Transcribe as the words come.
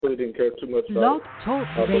really didn't care too much about Blog it. Talk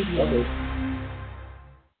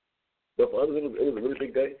But for others, it was a really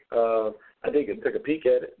big day. I did get to take a peek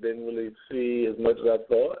at it. Didn't really see as much as I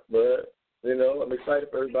thought, but I'm excited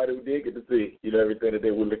for everybody who did get to see everything that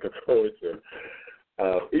they were looking forward to.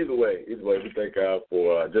 Either way, we thank God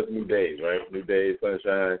for just new days, right? New days,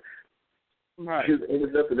 sunshine. Right. And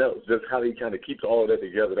there's nothing else. Just how he kind of keeps all of that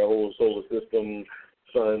together. The whole solar system,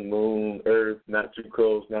 sun, moon, earth, not too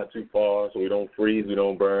close, not too far, so we don't freeze, we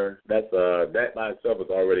don't burn. That's that by itself is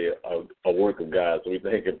already a work of God. So we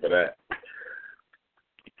thank Him for that.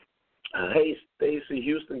 Hey, Stacy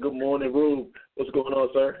Houston. Good morning, Rube. What's going on,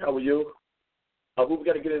 sir? How are you? We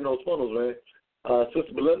got to get in those funnels, man.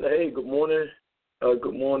 Sister Belinda. Hey, good morning.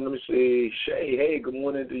 Good morning. Let me see. Shay. Hey, good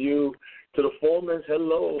morning to you. To the Foremans.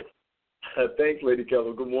 Hello. Thanks, Lady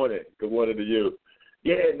Kelvin. Good morning. Good morning to you.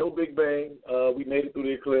 Yeah, no big bang. We made it through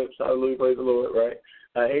the eclipse. Hallelujah, praise the Lord, right?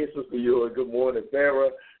 Hey, Sister Ewan, good morning.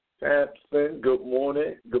 Sarah Sampson, good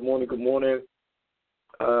morning. Good morning, good morning.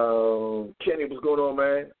 Kenny, what's going on,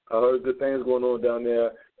 man? I heard good things going on down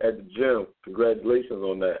there at the gym. Congratulations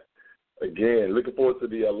on that. Again, looking forward to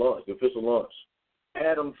the launch, the official launch.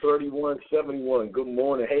 Adam3171, good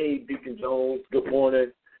morning. Hey, Deacon Jones, good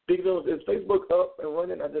morning. Deacon Jones, is Facebook up and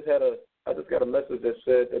running? I just got a message that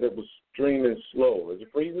said that it was streaming slow. Is it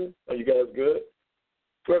freezing? Are you guys good?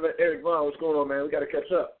 Reverend Eric Vaughn, what's going on, man? We got to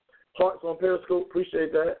catch up. Hearts on Periscope,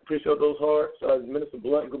 appreciate that. Appreciate those hearts. Minister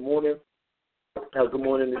Blunt, good morning. Good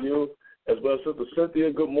morning to you as well. Sister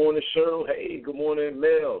Cynthia, good morning. Cheryl, hey, good morning.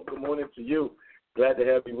 Mel, good morning to you. Glad to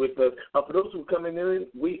have you with us. For those who are coming in,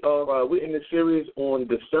 we're in this series on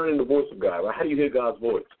discerning the voice of God. Right? How do you hear God's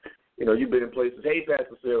voice? You've been in places. Hey,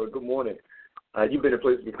 Pastor Sarah, good morning. You've been in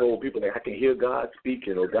places before where people think, I can hear God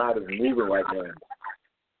speaking or God is moving right now.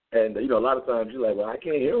 And, a lot of times you're like, well, I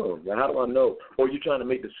can't hear him. Well, how do I know? Or you're trying to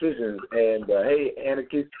make decisions. And, hey, Anna,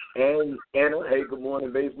 hey, good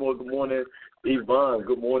morning. Basemore, good morning. Yvonne,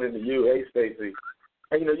 good morning to you. Hey, Stacy.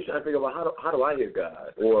 And, you're trying to figure out how do I hear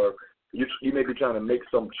God? Or you may be trying to make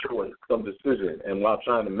some choice, some decision. And while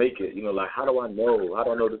trying to make it, like, how do I know? How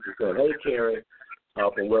do I know this is going? Hey, Karen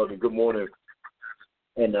from Weldon, good morning.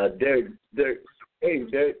 And Derek, hey,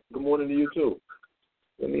 Derek, good morning to you, too.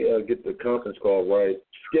 Let me get the conference call right.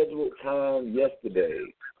 Scheduled time yesterday.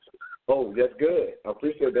 Oh, that's good. I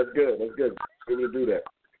appreciate it. That's good. That's good. We're going to do that.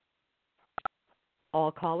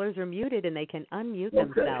 All callers are muted and they can unmute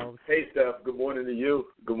themselves. Hey, Steph, good morning to you.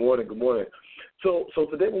 Good morning, good morning. So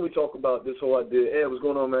today when we talk about this whole idea, hey, what's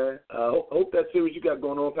going on, man? Hope that series you got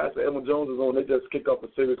going on, Pastor Edwin Jones is on. They just kicked off a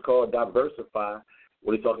series called Diversify,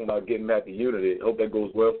 where he's talking about getting back to unity. Hope that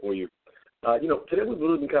goes well for you. Today we've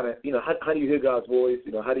really been kind of, how do you hear God's voice?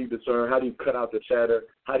 How do you discern? How do you cut out the chatter?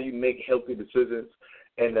 How do you make healthy decisions?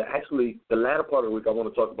 And actually, the latter part of the week, I want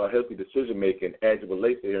to talk about healthy decision-making as it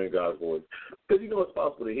relates to hearing God's voice. Because it's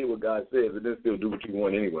possible to hear what God says and then still do what you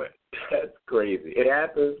want anyway. That's crazy. It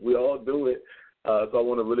happens. We all do it. So I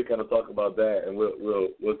want to really kind of talk about that, and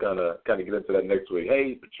we'll kind of get into that next week.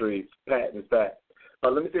 Hey, Patrice, Pat, Miss Pat.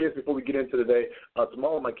 Let me say this before we get into today.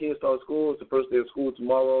 Tomorrow my kids start school. It's the first day of school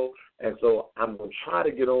tomorrow, and so I'm going to try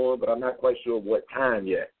to get on, but I'm not quite sure what time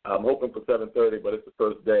yet. I'm hoping for 7:30, but it's the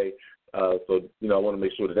first day. So, I want to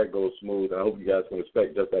make sure that goes smooth, and I hope you guys can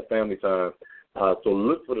respect just that family time. So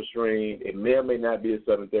look for the stream. It may or may not be at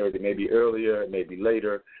 7:30. It may be earlier. It may be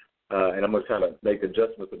later. And I'm going to kind of make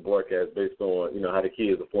adjustments to broadcast based on, how the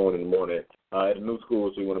kids are flowing in the morning. At a new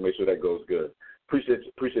school, so we want to make sure that goes good.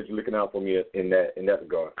 Appreciate you looking out for me in that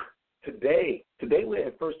regard. Today we're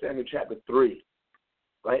in 1 Samuel chapter 3,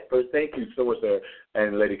 right? First, thank you so much, sir,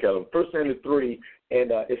 and Lady Kellum. 1 Samuel 3,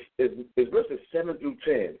 and it's verses 7 through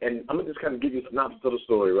 10. And I'm going to just kind of give you a synopsis of the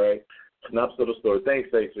story, right? Synopsis of the story. Thanks,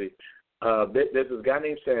 Stacey. There's this guy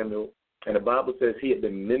named Samuel, and the Bible says he had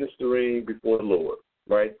been ministering before the Lord,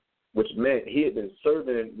 right? Which meant he had been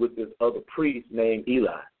serving with this other priest named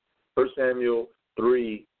Eli. 1 Samuel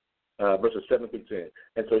 3, verses 7 through 10.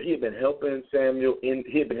 And so he had been helping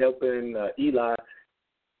Eli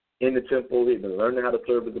in the temple. He had been learning how to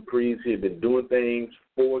serve as a priest. He had been doing things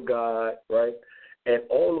for God, right? And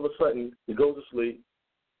all of a sudden, he goes to sleep,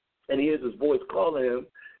 and he hears his voice calling him.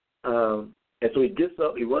 And so he gets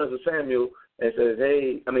up, he runs to Samuel, and says,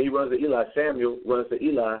 he runs to Eli. Samuel runs to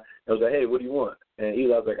Eli and was like, hey, what do you want? And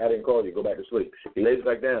Eli's like, I didn't call you. Go back to sleep. He lays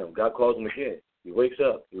back down. God calls him again. He wakes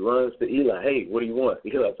up. He runs to Eli. Hey, what do you want?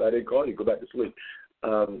 Eli said, I didn't call you. Go back to sleep.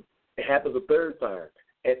 It happens a third time.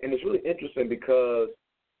 And it's really interesting because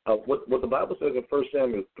what the Bible says in 1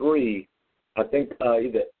 Samuel 3, I think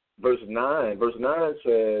either verse 7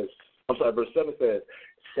 says,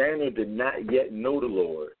 Samuel did not yet know the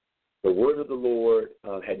Lord. The word of the Lord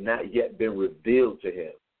had not yet been revealed to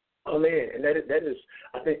him. that is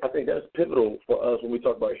I think that's pivotal for us when we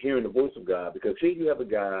talk about hearing the voice of God, because here you have a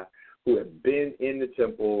guy who had been in the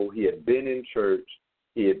temple, he had been in church,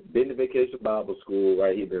 he had been to Vacation Bible School,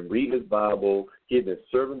 right? He had been reading his Bible, he had been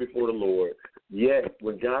serving before the Lord. Yet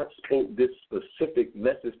when God spoke this specific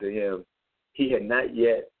message to him, he had not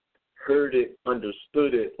yet heard it,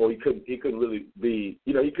 understood it, or he couldn't really be,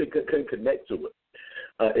 he couldn't connect to it.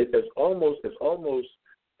 It's almost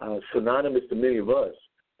synonymous to many of us,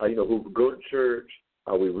 who go to church,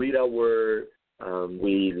 we read our word,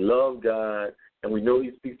 we love God, and we know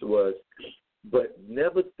he speaks to us, but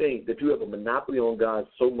never think that you have a monopoly on God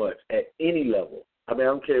so much at any level. I mean, I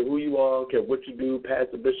don't care who you are, I don't care what you do,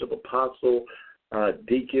 pastor, bishop, apostle,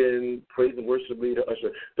 deacon, praise and worship leader,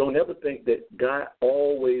 usher. Don't ever think that God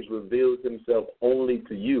always reveals himself only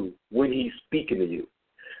to you when he's speaking to you.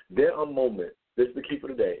 There are moments, this is the key for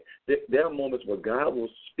today, there are moments where God will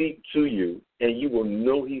speak to you and you will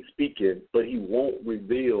know he's speaking, but he won't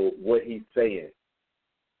reveal what he's saying.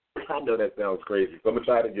 I know that sounds crazy, so I'm going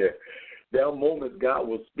to try it again. There are moments God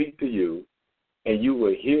will speak to you and you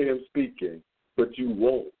will hear him speaking, but you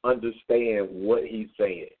won't understand what he's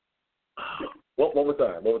saying. One more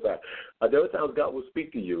time. There are times God will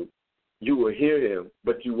speak to you, you will hear him,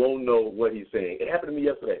 but you won't know what he's saying. It happened to me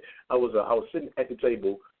yesterday. I was sitting at the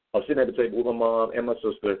table. I was sitting at the table with my mom and my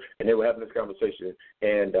sister, and they were having this conversation.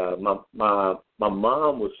 And my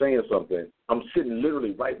mom was saying something. I'm sitting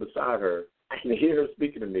literally right beside her. I can hear her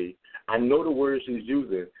speaking to me. I know the words she's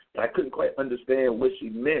using, but I couldn't quite understand what she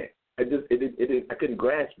meant. I couldn't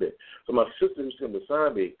grasp it. So my sister was sitting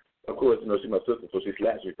beside me. Of course, she's my sister, so she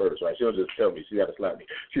slaps me first, right? She don't just tell me. She got to slap me.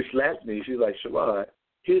 She slaps me. She's like, Sherrod,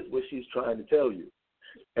 here's what she's trying to tell you.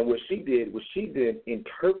 And what she did was she then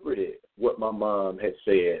interpreted what my mom had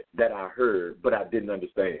said that I heard, but I didn't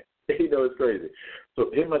understand. It's crazy.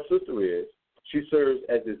 So here my sister is. She serves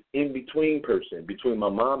as this in-between person between my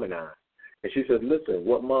mom and I. And she says, listen,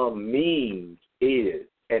 what mom means is,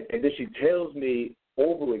 and then she tells me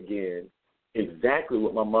over again exactly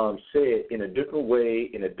what my mom said in a different way,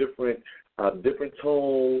 in a different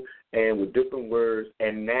tone, and with different words,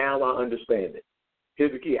 and now I understand it.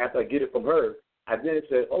 Here's the key. After I get it from her, I then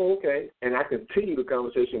said, oh, okay, and I continue the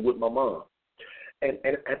conversation with my mom. And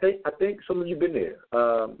I think some of you been there.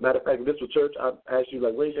 Matter of fact, if this was church, I'd ask you,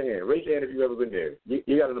 like, raise your hand. Raise your hand if you've ever been there.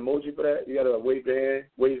 You got an emoji for that? You got a wave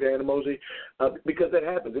your hand emoji? Because that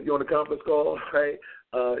happens. If you're on a conference call, right,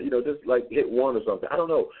 just like hit one or something. I don't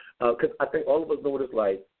know. Because I think all of us know what it's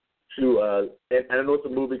like to, and I know it's a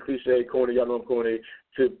movie cliche, corny, y'all know I'm corny,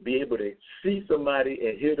 to be able to see somebody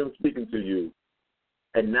and hear them speaking to you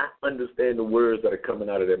and not understand the words that are coming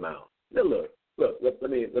out of their mouth. Now, look, let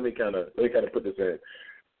me kind of put this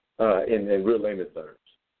in real layman's terms.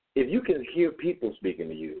 If you can hear people speaking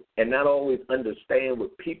to you and not always understand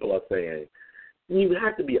what people are saying, you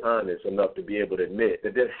have to be honest enough to be able to admit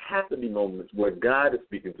that there have to be moments where God is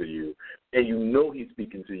speaking to you and you know he's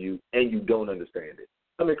speaking to you and you don't understand it.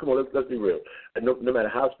 I mean, come on, let's be real. No matter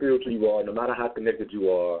how spiritual you are, no matter how connected you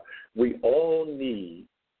are, we all need,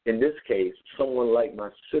 in this case, someone like my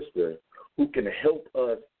sister who can help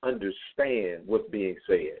us understand what's being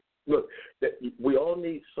said. Look, we all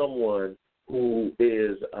need someone who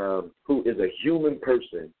is a human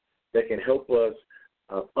person that can help us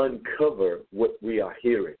uncover what we are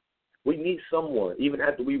hearing. We need someone, even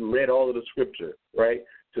after we read all of the scripture, right,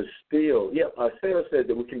 to still, Sarah said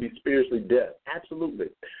that we can be spiritually deaf. Absolutely.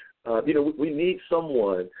 We need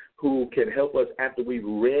someone who can help us after we've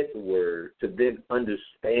read the word to then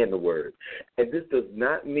understand the word. And this does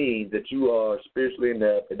not mean that you are spiritually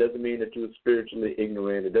inept. It doesn't mean that you're spiritually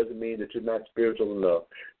ignorant. It doesn't mean that you're not spiritual enough.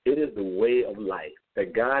 It is the way of life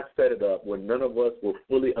that God set it up where none of us will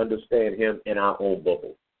fully understand him in our own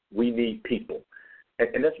bubble. We need people.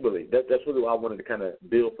 And that's really why I wanted to kind of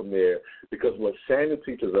build from there, because what Samuel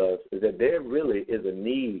teaches us is that there really is a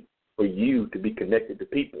need for you to be connected to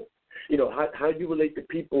people. How you relate to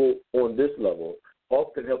people on this level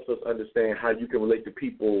often helps us understand how you can relate to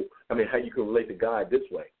people, how you can relate to God this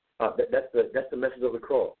way. That's the message of the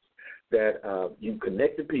cross, that you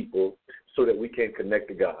connect to people so that we can connect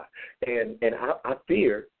to God. And I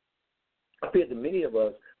fear that many of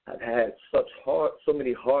us have had so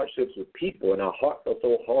many hardships with people, and our hearts are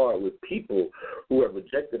so hard with people who have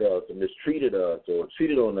rejected us or mistreated us or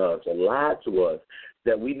cheated on us or lied to us,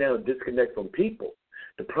 that we now disconnect from people.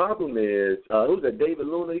 The problem is, who's that, David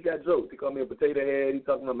Luna? He got jokes. He called me a potato head. He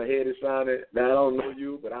talking about my head is shining. Now, I don't know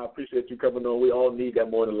you, but I appreciate you coming on. We all need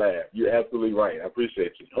that more than laugh. You're absolutely right. I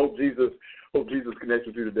appreciate you. Hope Jesus connects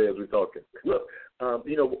with you today as we're talking. Look,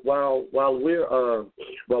 while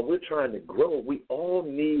we're trying to grow, we all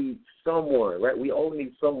need someone, right? We all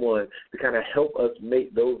need someone to kind of help us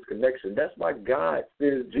make those connections. That's why God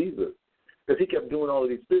sends Jesus, because he kept doing all of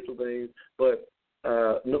these spiritual things, but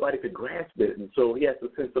nobody could grasp it, and so he has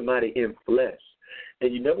to send somebody in flesh.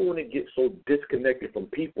 And you never want to get so disconnected from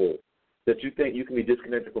people that you think you can be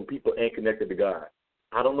disconnected from people and connected to God.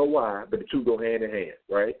 I don't know why, but the two go hand in hand,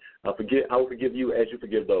 right? I will forgive you as you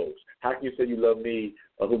forgive those. How can you say you love me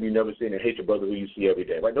whom you never seen and hate your brother who you see every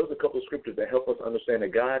day, right? Those are a couple of scriptures that help us understand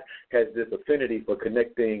that God has this affinity for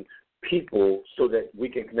connecting people so that we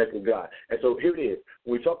can connect with God. And so here it is.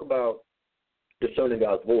 When we talk about discerning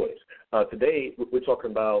God's voice, today we're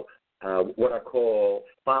talking about what I call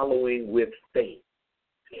following with faith.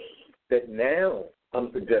 That now I'm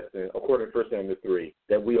suggesting, according to 1 Samuel 3,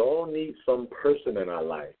 that we all need some person in our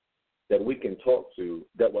life that we can talk to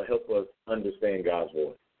that will help us understand God's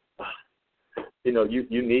voice.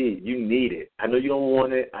 You need it. I know you don't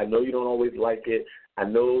want it. I know you don't always like it. I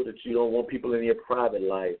know that you don't want people in your private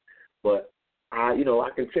life, but I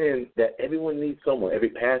contend that everyone needs someone. Every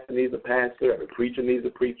pastor needs a pastor. Every preacher needs a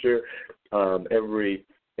preacher. Every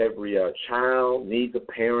child needs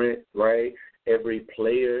a parent, right? Every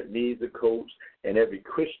player needs a coach, and every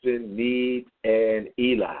Christian needs an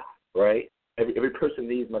Eli, right? Every person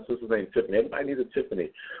needs, my sister's name Tiffany. Everybody needs a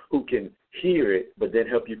Tiffany who can hear it but then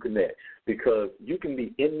help you connect. Because you can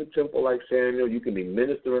be in the temple like Samuel, you can be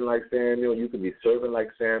ministering like Samuel, you can be serving like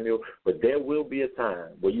Samuel, but there will be a time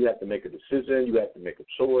where you have to make a decision, you have to make a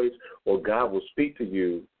choice, or God will speak to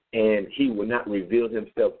you and he will not reveal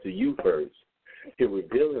himself to you first. He'll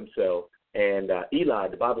reveal himself. And Eli,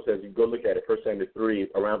 the Bible says, you go look at it, 1 Samuel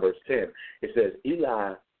 3, around verse 10, it says,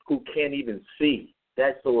 Eli, who can't even see.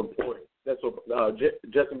 That's so important. That's so.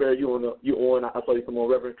 Justin Barry, you on? I saw you come on,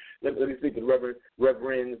 Reverend. Let me speak to the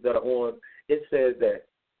reverends that are on. It says that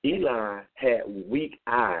Eli had weak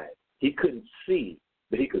eyes. He couldn't see,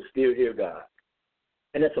 but he could still hear God.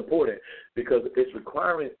 And that's important because it's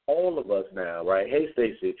requiring all of us now, right? Hey,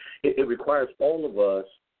 Stacy, it requires all of us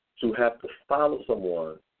to have to follow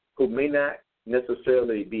someone who may not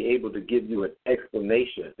necessarily be able to give you an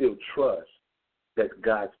explanation, still trust that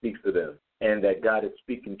God speaks to them and that God is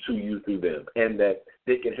speaking to you through them and that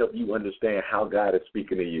they can help you understand how God is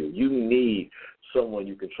speaking to you. You need someone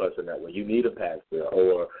you can trust in that way. You need a pastor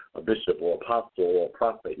or a bishop or apostle or a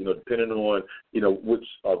prophet, depending on,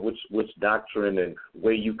 which doctrine and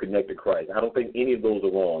way you connect to Christ. I don't think any of those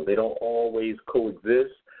are wrong. They don't always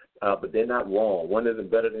coexist. But they're not wrong. One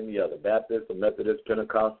isn't better than the other. Baptist, or Methodist,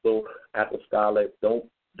 Pentecostal, Apostolic, don't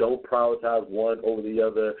prioritize one over the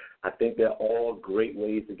other. I think they're all great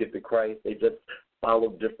ways to get to Christ. They just follow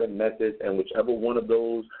different methods, and whichever one of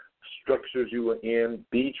those structures you are in,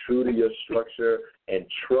 be true to your structure and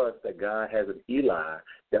trust that God has an Eli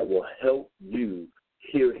that will help you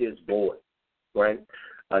hear his voice, right?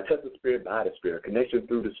 Test the Spirit by the Spirit. Connection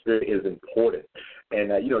through the Spirit is important.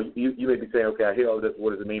 And, you may be saying, okay, I hear all this.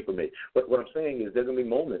 What does it mean for me? But what I'm saying is there's going to be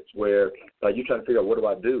moments where you're trying to figure out, what do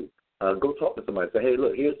I do? Go talk to somebody. Say, hey,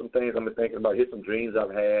 look, here's some things I've been thinking about. Here's some dreams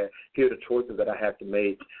I've had. Here are the choices that I have to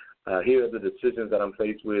make. Here are the decisions that I'm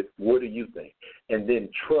faced with. What do you think? And then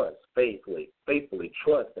trust, faithfully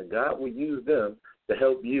trust that God will use them to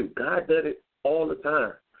help you. God did it all the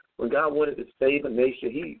time. When God wanted to save a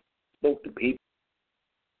nation, he spoke to people.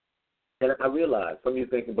 And I realize some of you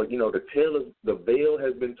thinking, but, the veil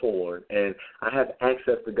has been torn, and I have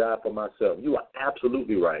access to God for myself. You are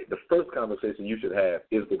absolutely right. The first conversation you should have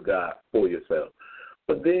is with God for yourself.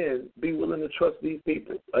 But then be willing to trust these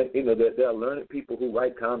people. There are learned people who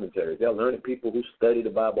write commentaries. There are learned people who study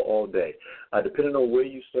the Bible all day. Depending on where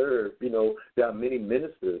you serve, there are many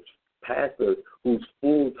ministers, pastors, whose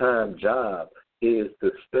full-time job is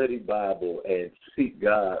to study Bible and seek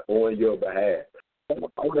God on your behalf. I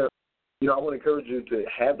want to encourage you to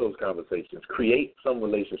have those conversations, create some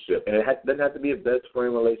relationship. And it doesn't have to be a best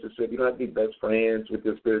friend relationship. You don't have to be best friends with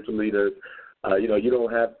your spiritual leaders. You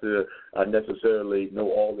don't have to necessarily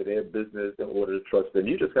know all of their business in order to trust them.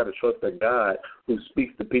 You just got to trust that God who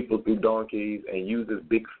speaks to people through donkeys and uses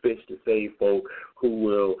big fish to save folk, who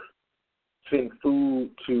will send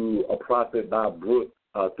food to a prophet by a brook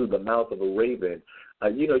through the mouth of a raven.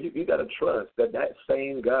 You got to trust that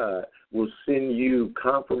same God will send you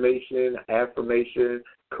confirmation, affirmation,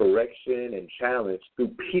 correction, and challenge through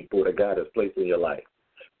people that God has placed in your life.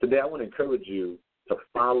 Today, I want to encourage you to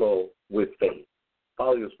follow with faith.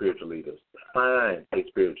 Follow your spiritual leaders. Find a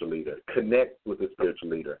spiritual leader. Connect with a spiritual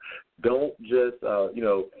leader. Don't just,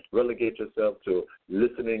 relegate yourself to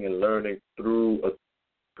listening and learning through a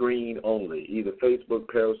screen only, either Facebook,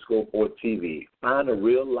 Periscope, or TV. Find a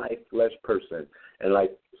real-life flesh person, and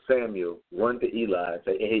like Samuel, run to Eli and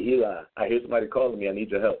say, hey, Eli, I hear somebody calling me. I need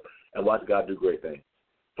your help. And watch God do great things.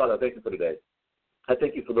 Father, I thank you for today. I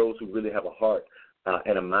thank you for those who really have a heart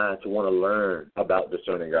and a mind to want to learn about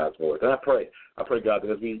discerning God's voice. And I pray, God,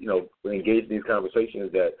 that as we, engage in these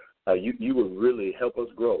conversations, that you will really help us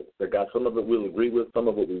grow. That, God, some of it we'll agree with, some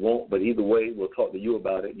of it we won't, but either way, we'll talk to you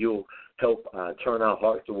about it. You'll help turn our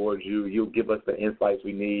hearts towards you. You'll give us the insights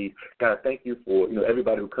we need. God, I thank you for,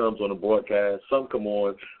 everybody who comes on the broadcast. Some come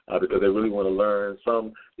on because they really want to learn.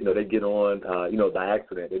 Some, they get on, by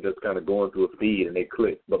accident. They're just kind of going through a feed and they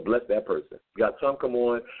click. But bless that person. God, some come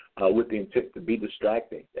on with the intent to be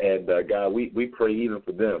distracting. And, God, we pray even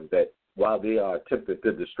for them that while they are attempting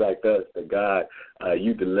to distract us, that, God,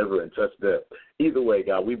 you deliver and touch them. Either way,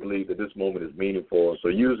 God, we believe that this moment is meaningful. So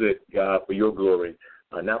use it, God, for your glory.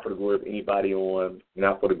 Not for the glory of anybody on,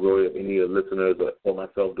 not for the glory of any of the listeners or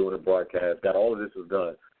myself doing a broadcast. God, all of this is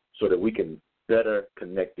done so that we can better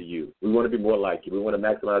connect to you. We want to be more like you. We want to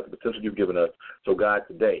maximize the potential you've given us. So, God,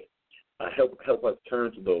 today, help us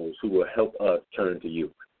turn to those who will help us turn to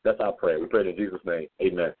you. That's our prayer. We pray in Jesus' name.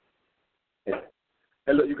 Amen.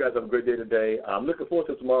 And look, you guys have a great day today. I'm looking forward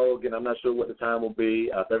to tomorrow. Again, I'm not sure what the time will be.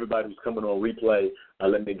 For everybody who's coming on replay,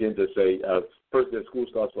 let me again just say, first day of school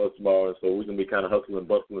starts for us tomorrow, so we're going to be kind of hustling and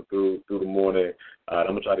bustling through the morning. I'm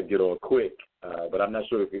going to try to get on quick, but I'm not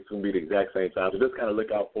sure if it's going to be the exact same time. So just kind of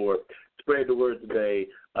look out for it. Spread the word today.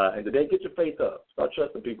 And today, get your faith up. Start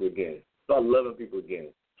trusting people again. Start loving people again.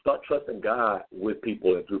 Start trusting God with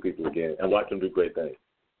people and through people again, and watch them do great things.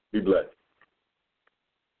 Be blessed.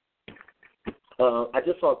 I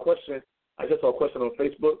just saw a question on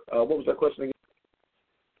Facebook. What was that question again?